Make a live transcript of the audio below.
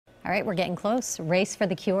All right, we're getting close. Race for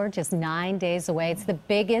the Cure, just 9 days away. It's the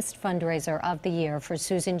biggest fundraiser of the year for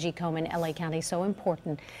Susan G. Komen, LA County, so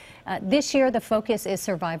important. This year, the focus is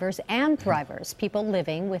survivors and thrivers, people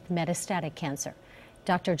living with metastatic cancer.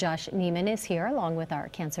 Dr. Josh Neiman is here, along with our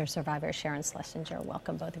cancer survivor, Sharon Schlesinger.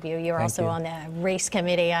 Welcome, both of you. You're also on the race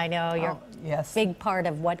committee. I know you're a big part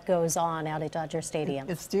of what goes on out at Dodger Stadium.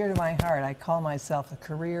 It's dear to my heart. I call myself a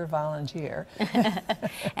career volunteer.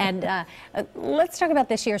 And let's talk about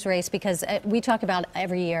this year's race, because we talk about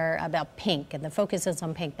every year about pink, and the focus is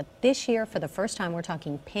on pink. But this year, for the first time, we're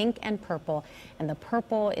talking pink and purple. And the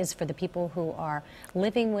purple is for the people who are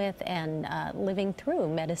living with and living through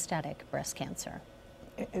metastatic breast cancer.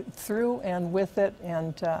 Through and with it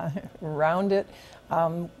and around it.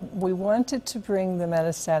 We wanted to bring the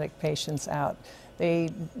metastatic patients out.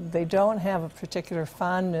 They don't have a particular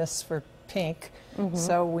fondness for pink,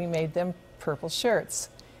 so we made them purple shirts.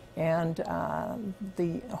 And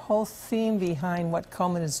the whole theme behind what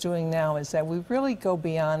Komen is doing now is that we really go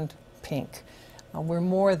beyond pink. We're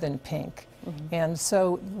more than pink. And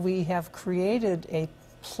so we have created a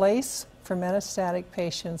place for metastatic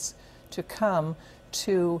patients to come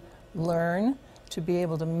to learn, to be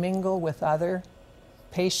able to mingle with other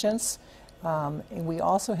patients. And we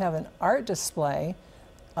also have an art display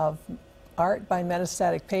of art by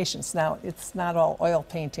metastatic patients. Now, it's not all oil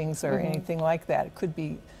paintings or anything like that. It could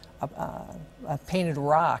be a painted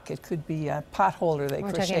rock. It could be a pot holder they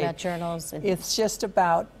crochet. We're talking about journals. It's just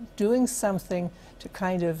about doing something to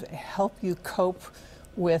kind of help you cope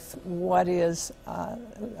with what is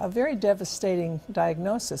a very devastating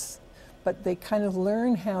diagnosis. But they kind of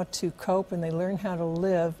learn how to cope, and they learn how to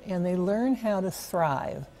live, and they learn how to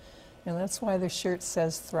thrive. And that's why the shirt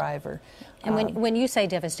says Thriver. And when you say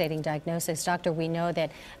devastating diagnosis, doctor, we know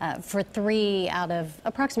that for 3 out of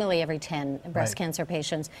approximately every 10 breast cancer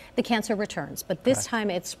patients, the cancer returns. But this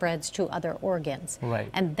time it spreads to other organs.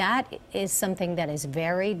 And that is something that is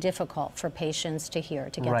very difficult for patients to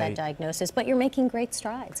hear, to get that diagnosis. But you're making great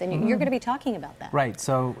strides, and you're going to be talking about that. Right.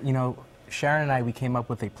 So, you know, Sharon and I, we came up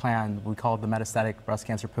with a plan we called the Metastatic Breast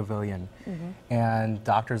Cancer Pavilion. And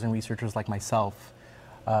doctors and researchers like myself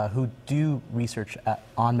who do research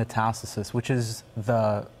on metastasis, which is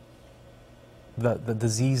the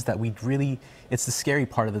disease that we really, it's the scary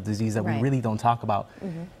part of the disease that we really don't talk about.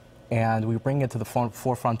 And we bring it to the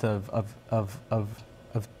forefront to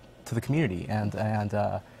the community.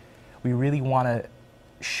 And we really want to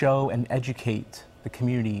show and educate the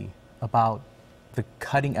community about the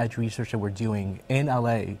cutting-edge research that we're doing in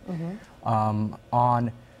LA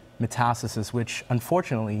on metastasis, which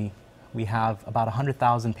unfortunately we have about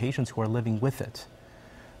 100,000 patients who are living with it.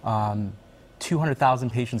 200,000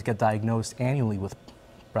 patients get diagnosed annually with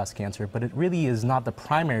breast cancer, but it really is not the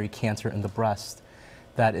primary cancer in the breast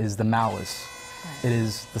that is the malice. It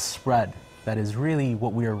is the spread that is really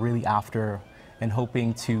what we are really after and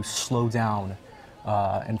hoping to slow down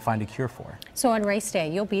and find a cure for. So on race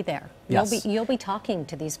day, you'll be there. Yes. You'll be talking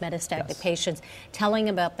to these metastatic patients, telling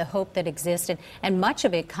about the hope that exists, and much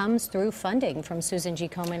of it comes through funding from Susan G.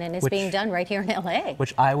 Komen, and it's being done right here in LA.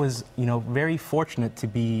 Which I was, you know, very fortunate to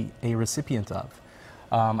be a recipient of.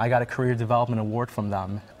 I got a career development award from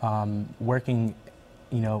them, working,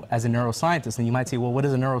 you know, as a neuroscientist. And you might say, well, what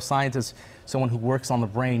is a neuroscientist? Someone who works on the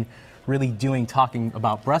brain, really talking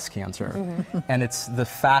about breast cancer. And it's the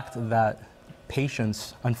fact that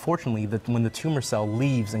patients, unfortunately, that when the tumor cell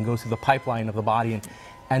leaves and goes through the pipeline of the body and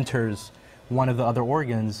enters one of the other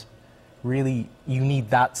organs, really you need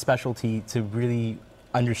that specialty to really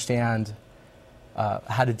understand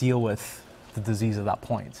how to deal with the disease at that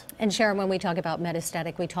point. And Sharon, when we talk about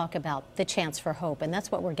metastatic, we talk about the chance for hope, and that's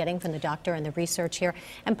what we're getting from the doctor and the research here.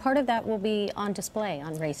 And part of that will be on display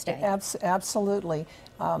on race day. Absolutely.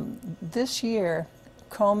 This year,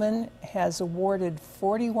 Komen has awarded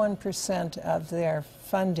 41% of their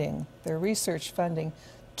funding, their research funding,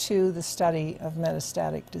 to the study of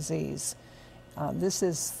metastatic disease. This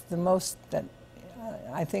is the most that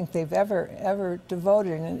I think they've ever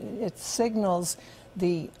devoted, and it signals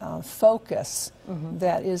the focus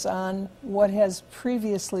that is on what has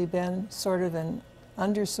previously been sort of an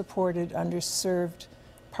undersupported, underserved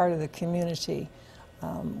part of the community.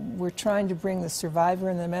 We're trying to bring the survivor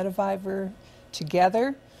and the metavivor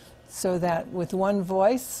together so that with one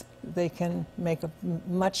voice they can make a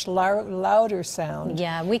much louder sound.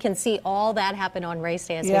 Yeah, we can see all that happen on race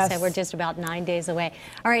day. As we said, we're just about 9 days away.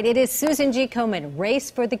 All right, it is Susan G. Komen, Race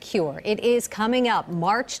for the Cure. It is coming up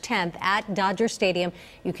March 10th at Dodger Stadium.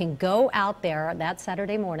 You can go out there that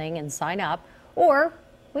Saturday morning and sign up, or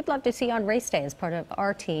we'd love to see you on race day as part of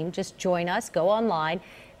our team. Just join us, go online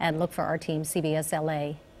and look for our team, CBS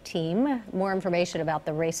LA team. More information about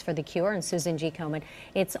the Race for the Cure and Susan G. Komen,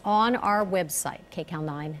 it's on our website,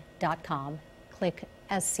 kcal9.com. Click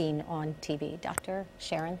as seen on TV. Dr.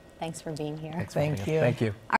 Sharon, thanks for being here. Thanks for Thank having us. you. Thank you.